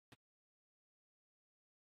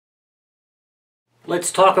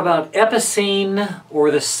Let's talk about Epicoene,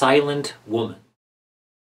 or the Silent Woman.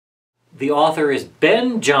 The author is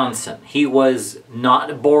Ben Jonson. He was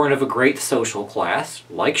not born of a great social class,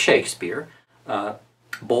 like Shakespeare.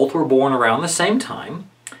 Both were born around the same time,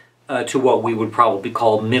 to what we would probably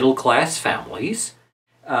call middle-class families.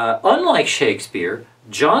 Unlike Shakespeare,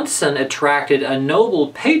 Jonson attracted a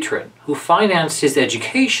noble patron who financed his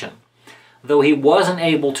education, though he wasn't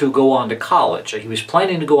able to go on to college. He was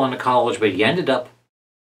planning to go on to college, but he ended up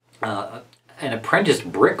an apprentice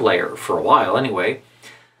bricklayer for a while anyway.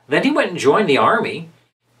 Then he went and joined the army,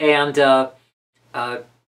 and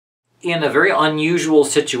in a very unusual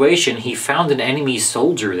situation, he found an enemy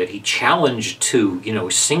soldier that he challenged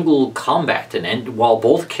to, single combat. And while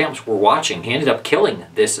both camps were watching, he ended up killing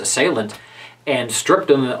this assailant and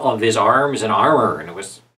stripped him of his arms and armor. And it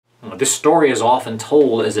was, this story is often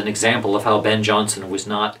told as an example of how Ben Jonson was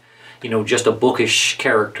not, just a bookish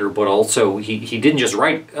character, but also he didn't just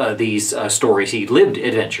write these stories. He lived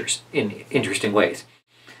adventures in interesting ways.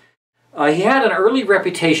 He had an early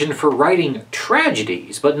reputation for writing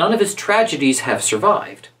tragedies, but none of his tragedies have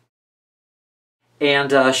survived.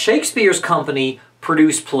 And Shakespeare's company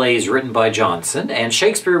produced plays written by Jonson, and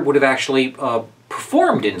Shakespeare would have actually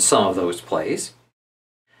performed in some of those plays.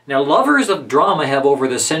 Now, lovers of drama have over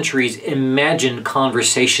the centuries imagined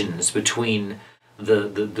conversations between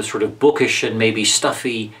the sort of bookish and maybe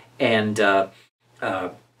stuffy and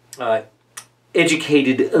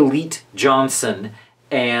educated elite Jonson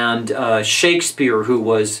and Shakespeare, who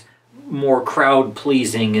was more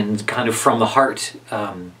crowd-pleasing and kind of from the heart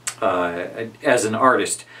as an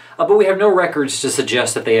artist. But we have no records to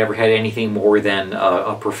suggest that they ever had anything more than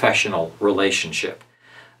a professional relationship.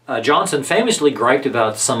 Jonson famously griped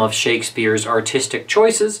about some of Shakespeare's artistic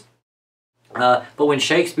choices, but when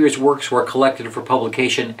Shakespeare's works were collected for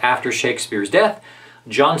publication after Shakespeare's death,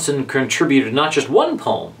 Jonson contributed not just one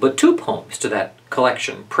poem, but 2 poems to that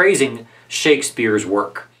collection, praising Shakespeare's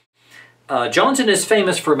work. Jonson is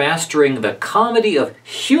famous for mastering the comedy of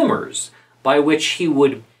humors, by which he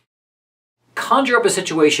would conjure up a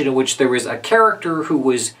situation in which there was a character who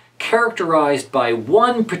was characterized by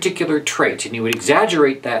one particular trait, and he would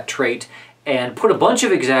exaggerate that trait and put a bunch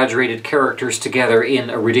of exaggerated characters together in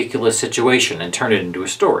a ridiculous situation and turn it into a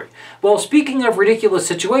story. Well, speaking of ridiculous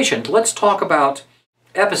situations, let's talk about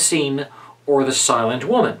Epicoene, or the Silent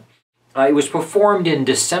Woman. It was performed in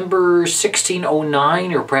December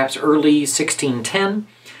 1609, or perhaps early 1610,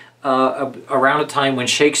 around a time when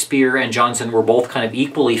Shakespeare and Jonson were both kind of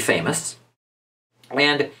equally famous.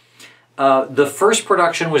 And the first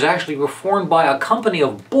production was actually performed by a company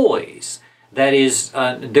of boys. That is,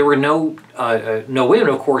 there were no women,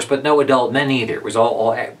 of course, but no adult men either. It was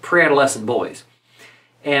all pre-adolescent boys.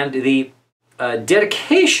 And the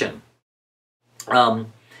dedication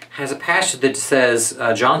has a passage that says,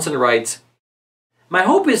 Jonson writes, "My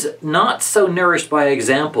hope is not so nourished by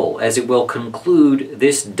example as it will conclude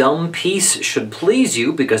this dumb piece should please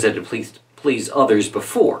you because it had pleased others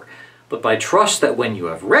before, but by trust that when you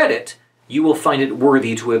have read it, you will find it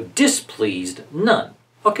worthy to have displeased none."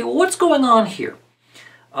 Okay, well, what's going on here?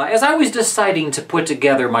 As I was deciding to put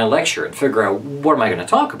together my lecture and figure out what am I going to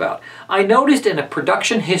talk about, I noticed in a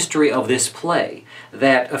production history of this play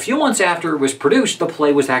that a few months after it was produced, the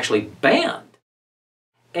play was actually banned.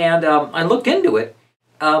 And I looked into it.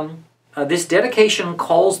 This dedication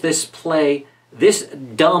calls this play this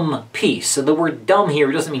dumb piece. And the word dumb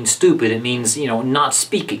here doesn't mean stupid. It means, not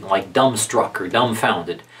speaking, like dumbstruck or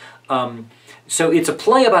dumbfounded. So it's a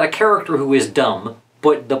play about a character who is dumb,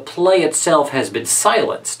 but the play itself has been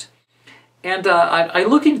silenced. And I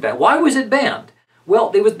looked into that. Why was it banned? Well,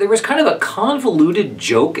 there was kind of a convoluted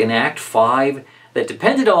joke in Act 5 that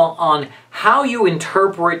depended on how you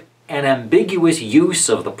interpret an ambiguous use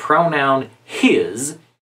of the pronoun his,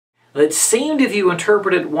 that seemed, if you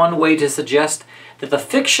interpret it one way, to suggest that the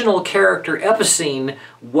fictional character Epicoene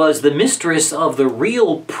was the mistress of the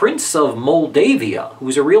real Prince of Moldavia, who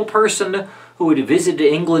was a real person who had visited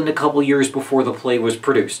England a couple years before the play was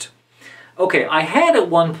produced. Okay, I had at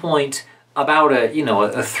one point about a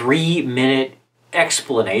 3-minute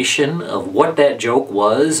explanation of what that joke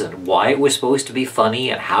was and why it was supposed to be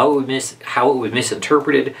funny and how it was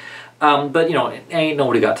misinterpreted, but ain't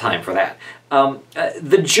nobody got time for that.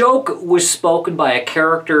 The joke was spoken by a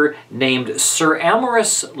character named Sir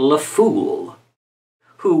Amorous Le Fool,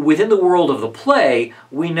 who, within the world of the play,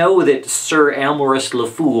 we know that Sir Amorous Le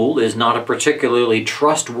Fool is not a particularly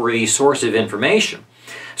trustworthy source of information.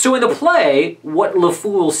 So in the play, what Le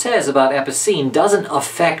Fool says about Epicoene doesn't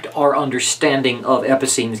affect our understanding of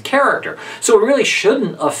Epicoene's character. So it really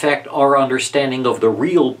shouldn't affect our understanding of the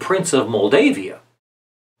real Prince of Moldavia.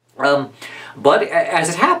 But as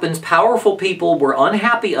it happens, powerful people were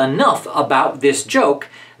unhappy enough about this joke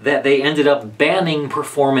that they ended up banning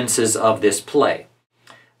performances of this play.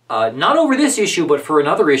 Not over this issue, but for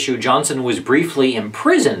another issue, Johnson was briefly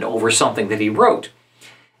imprisoned over something that he wrote.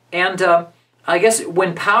 And I guess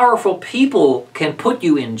when powerful people can put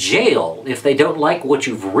you in jail if they don't like what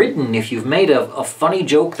you've written, if you've made a funny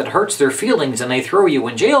joke that hurts their feelings and they throw you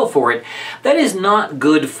in jail for it, that is not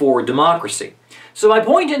good for democracy. So my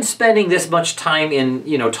point in spending this much time in,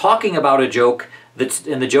 talking about a joke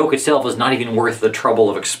and the joke itself is not even worth the trouble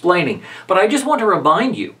of explaining. But I just want to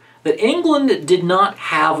remind you that England did not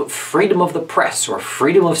have freedom of the press or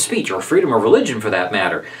freedom of speech or freedom of religion for that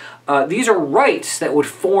matter. These are rights that would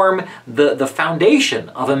form the foundation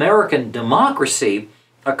of American democracy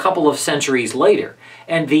a couple of centuries later.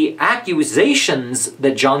 And the accusations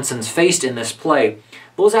that Johnson's faced in this play,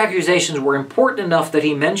 those accusations were important enough that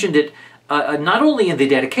he mentioned it not only in the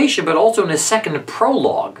dedication, but also in his second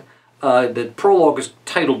prologue. The prologue is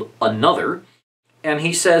titled Another, and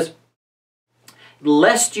he says,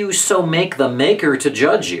 "Lest you so make the maker to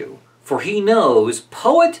judge you, for he knows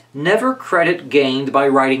poet never credit gained by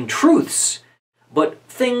writing truths, but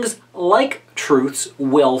things like truths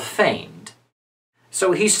well feigned."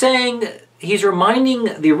 So he's saying, he's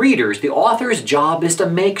reminding the readers, the author's job is to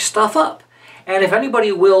make stuff up. And if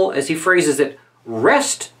anybody will, as he phrases it,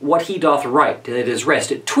 wrest what he doth write, that is,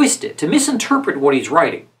 wrest it, twist it, to misinterpret what he's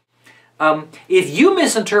writing. If you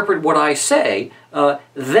misinterpret what I say,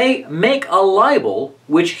 they make a libel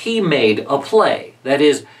which he made a play. That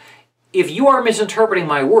is, if you are misinterpreting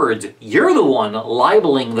my words, you're the one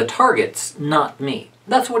libeling the targets, not me.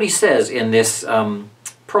 That's what he says in this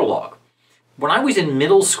prologue. When I was in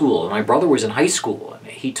middle school, and my brother was in high school,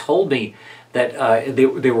 he told me that they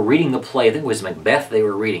were reading the play, I think it was Macbeth they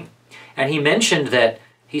were reading. And he mentioned that,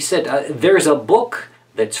 he said, there's a book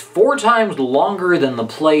that's 4 times longer than the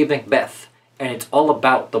play Macbeth, and it's all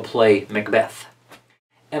about the play Macbeth.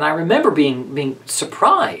 And I remember being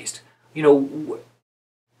surprised.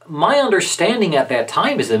 My understanding at that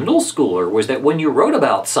time as a middle schooler was that when you wrote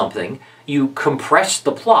about something, you compressed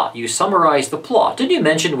the plot, you summarized the plot. Didn't you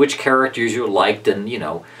mention which characters you liked and,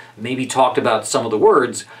 maybe talked about some of the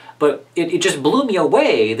words, but it just blew me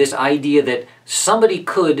away, this idea that somebody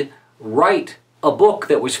could write a book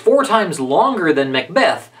that was 4 times longer than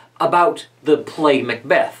Macbeth about the play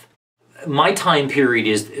Macbeth. My time period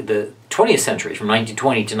is the 20th century, from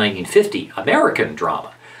 1920 to 1950, American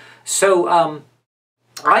drama. So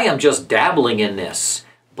I am just dabbling in this,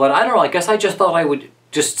 but I don't know, I guess I just thought I would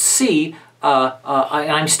just see, and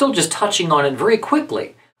I'm still just touching on it very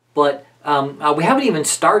quickly, but we haven't even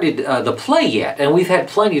started the play yet, and we've had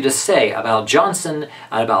plenty to say about Johnson,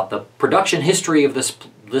 and about the production history of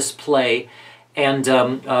this play. And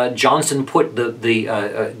Johnson put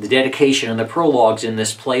the dedication and the prologues in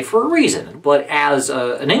this play for a reason. But as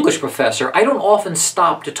an English professor, I don't often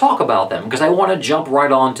stop to talk about them because I want to jump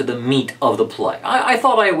right on to the meat of the play. I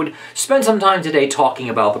thought I would spend some time today talking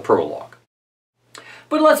about the prologue.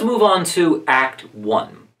 But let's move on to Act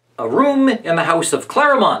 1. A room in the house of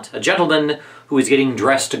Claremont, a gentleman who is getting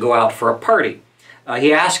dressed to go out for a party.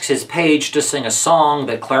 He asks his page to sing a song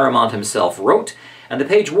that Claremont himself wrote, and the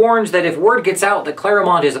page warns that if word gets out that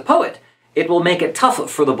Claremont is a poet, it will make it tough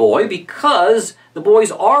for the boy because the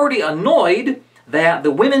boy's already annoyed that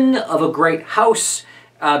the women of a great house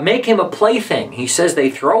make him a plaything. He says they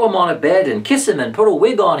throw him on a bed and kiss him and put a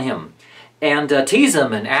wig on him and tease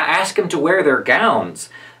him and ask him to wear their gowns.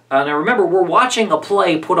 Now remember, we're watching a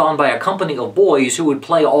play put on by a company of boys who would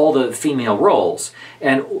play all the female roles.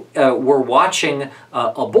 And we're watching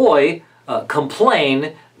a boy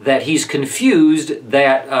complain that he's confused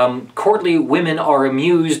that courtly women are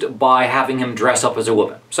amused by having him dress up as a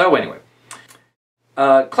woman. So anyway,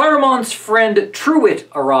 Claremont's friend Truitt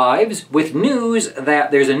arrives with news that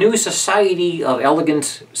there's a new society of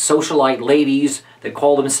elegant socialite ladies that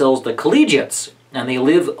call themselves the Collegiates, and they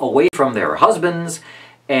live away from their husbands,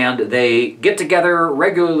 and they get together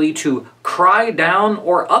regularly to cry down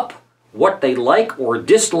or up what they like or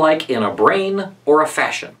dislike in a brain or a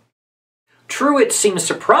fashion. Truitt seems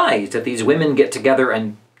surprised that these women get together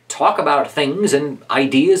and talk about things and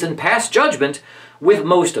ideas and pass judgment with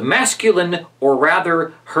most masculine, or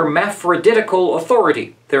rather hermaphroditical,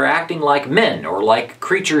 authority. They're acting like men, or like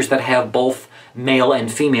creatures that have both male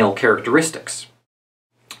and female characteristics.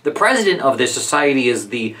 The president of this society is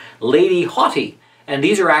the Lady Haughty, and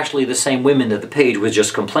these are actually the same women that the page was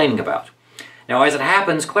just complaining about. Now, as it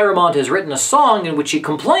happens, Claremont has written a song in which he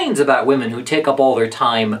complains about women who take up all their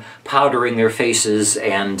time powdering their faces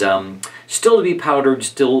and still to be powdered,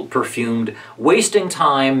 still perfumed, wasting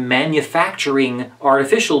time manufacturing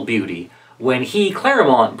artificial beauty when he,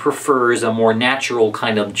 Claremont, prefers a more natural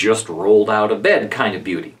kind of just rolled out of bed kind of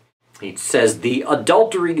beauty. He says, "The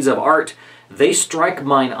adulteries of art, they strike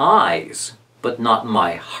mine eyes, but not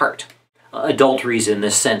my heart." Adulteries in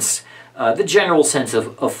this sense, the general sense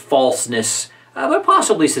of falseness, but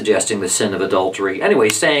possibly suggesting the sin of adultery. Anyway,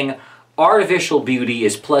 saying artificial beauty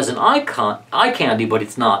is pleasant eye candy, but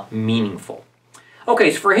it's not meaningful.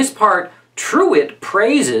 Okay, so for his part, Truitt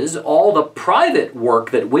praises all the private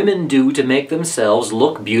work that women do to make themselves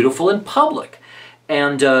look beautiful in public.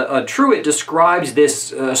 And Truitt describes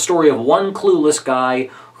this story of one clueless guy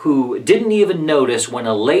who didn't even notice when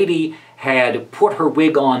a lady had put her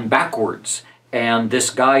wig on backwards. And this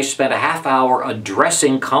guy spent a half hour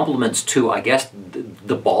addressing compliments to, I guess,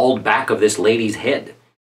 the bald back of this lady's head.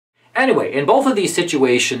 Anyway, in both of these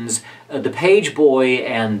situations, the page boy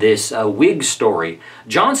and this wig story,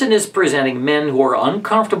 Johnson is presenting men who are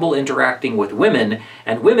uncomfortable interacting with women,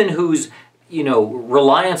 and women whose,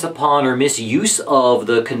 reliance upon or misuse of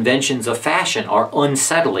the conventions of fashion are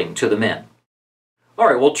unsettling to the men. All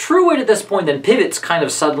right, well, Truitt at this point then pivots kind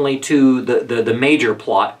of suddenly to the major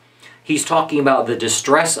plot. He's talking about the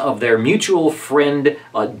distress of their mutual friend,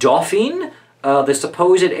 Dauphine, the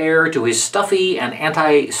supposed heir to his stuffy and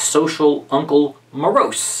antisocial uncle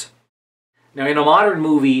Morose. Now, in a modern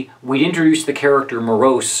movie, we'd introduce the character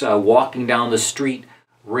Morose walking down the street,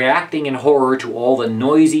 reacting in horror to all the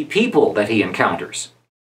noisy people that he encounters.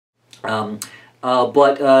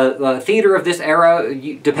 But theater of this era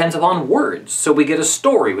depends upon words, so we get a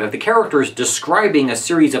story. We have the characters describing a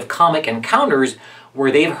series of comic encounters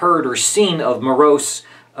where they've heard or seen of Morose.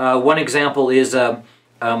 One example is a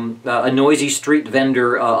noisy street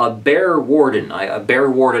vendor, a bear warden. A bear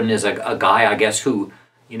warden is a guy, I guess, who,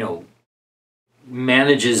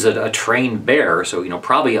 manages a trained bear, so,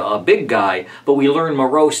 probably a big guy. But we learn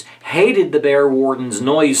Morose hated the bear warden's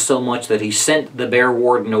noise so much that he sent the bear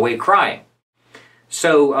warden away crying.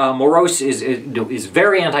 So Morose is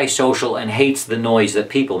very antisocial and hates the noise that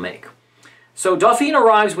people make. So Dauphine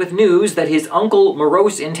arrives with news that his uncle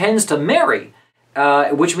Morose intends to marry,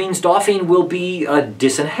 which means Dauphine will be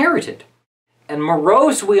disinherited. And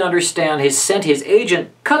Morose, we understand, has sent his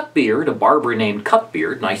agent Cutbeard, a barber named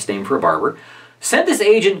Cutbeard, nice name for a barber, sent this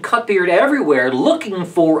agent Cutbeard everywhere looking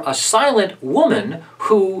for a silent woman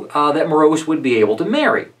who that Morose would be able to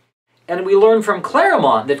marry. And we learn from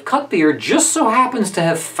Claremont that Cutbeard just so happens to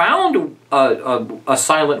have found a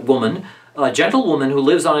silent woman, a gentlewoman who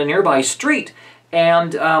lives on a nearby street,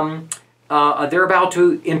 and they're about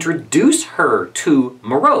to introduce her to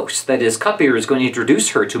Morose. That is, Cutbeard is going to introduce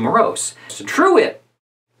her to Morose. So Truitt,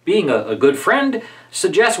 being a good friend,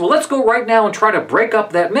 suggests, well, let's go right now and try to break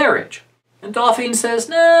up that marriage. And Dauphine says,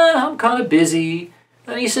 nah, I'm kind of busy.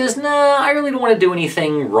 And he says, nah, I really don't want to do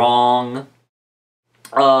anything wrong.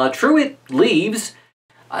 Truitt leaves.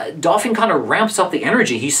 Dauphine kind of ramps up the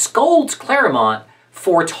energy. He scolds Claremont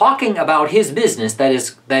for talking about his business, that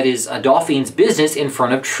is Dauphine's business, in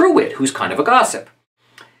front of Truitt, who's kind of a gossip.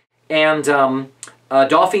 And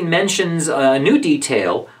Dauphine mentions a new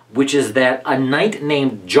detail, which is that a knight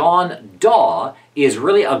named John Daw is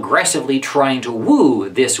really aggressively trying to woo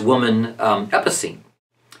this woman, Epicoene.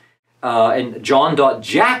 And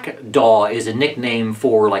Jack Daw is a nickname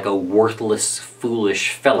for like a worthless,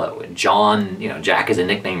 foolish fellow. And John, Jack is a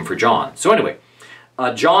nickname for John. So anyway,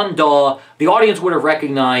 John Daw, the audience would have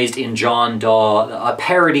recognized in John Daw a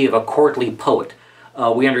parody of a courtly poet.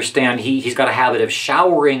 We understand he's got a habit of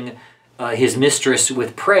showering his mistress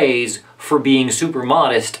with praise for being super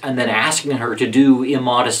modest and then asking her to do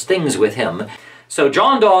immodest things with him. So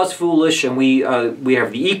John Daw's foolish, and we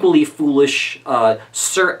have the equally foolish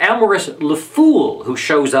Sir Amorous Le Fool, who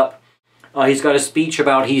shows up. He's got a speech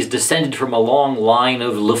about he's descended from a long line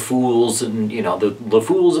of Le Fools, and the Le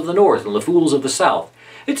Fools of the North and Le Fools of the South.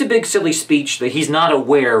 It's a big silly speech that he's not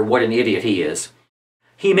aware what an idiot he is.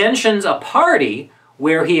 He mentions a party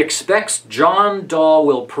where he expects John Daw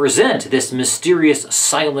will present this mysterious,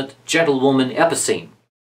 silent gentlewoman Epicoene.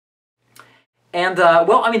 And,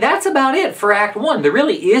 well, I mean, that's about it for Act 1. There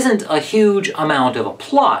really isn't a huge amount of a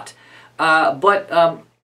plot. But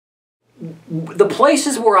the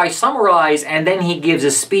places where I summarize and then he gives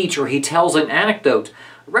a speech or he tells an anecdote,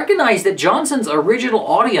 recognize that Johnson's original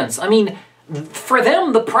audience, I mean, for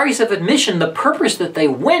them, the price of admission, the purpose that they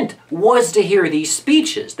went was to hear these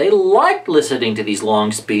speeches. They liked listening to these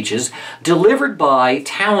long speeches delivered by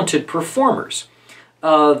talented performers.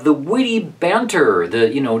 The witty banter,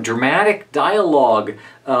 the dramatic dialogue,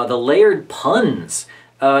 the layered puns,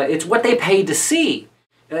 it's what they paid to see.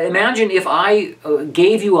 Imagine if I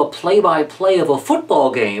gave you a play-by-play of a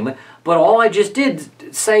football game, But all I just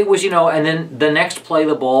did say was, and then the next play,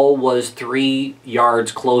 the ball was 3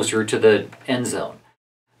 yards closer to the end zone.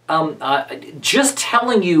 Just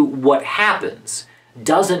telling you what happens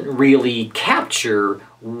doesn't really capture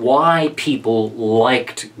why people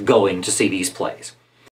liked going to see these plays.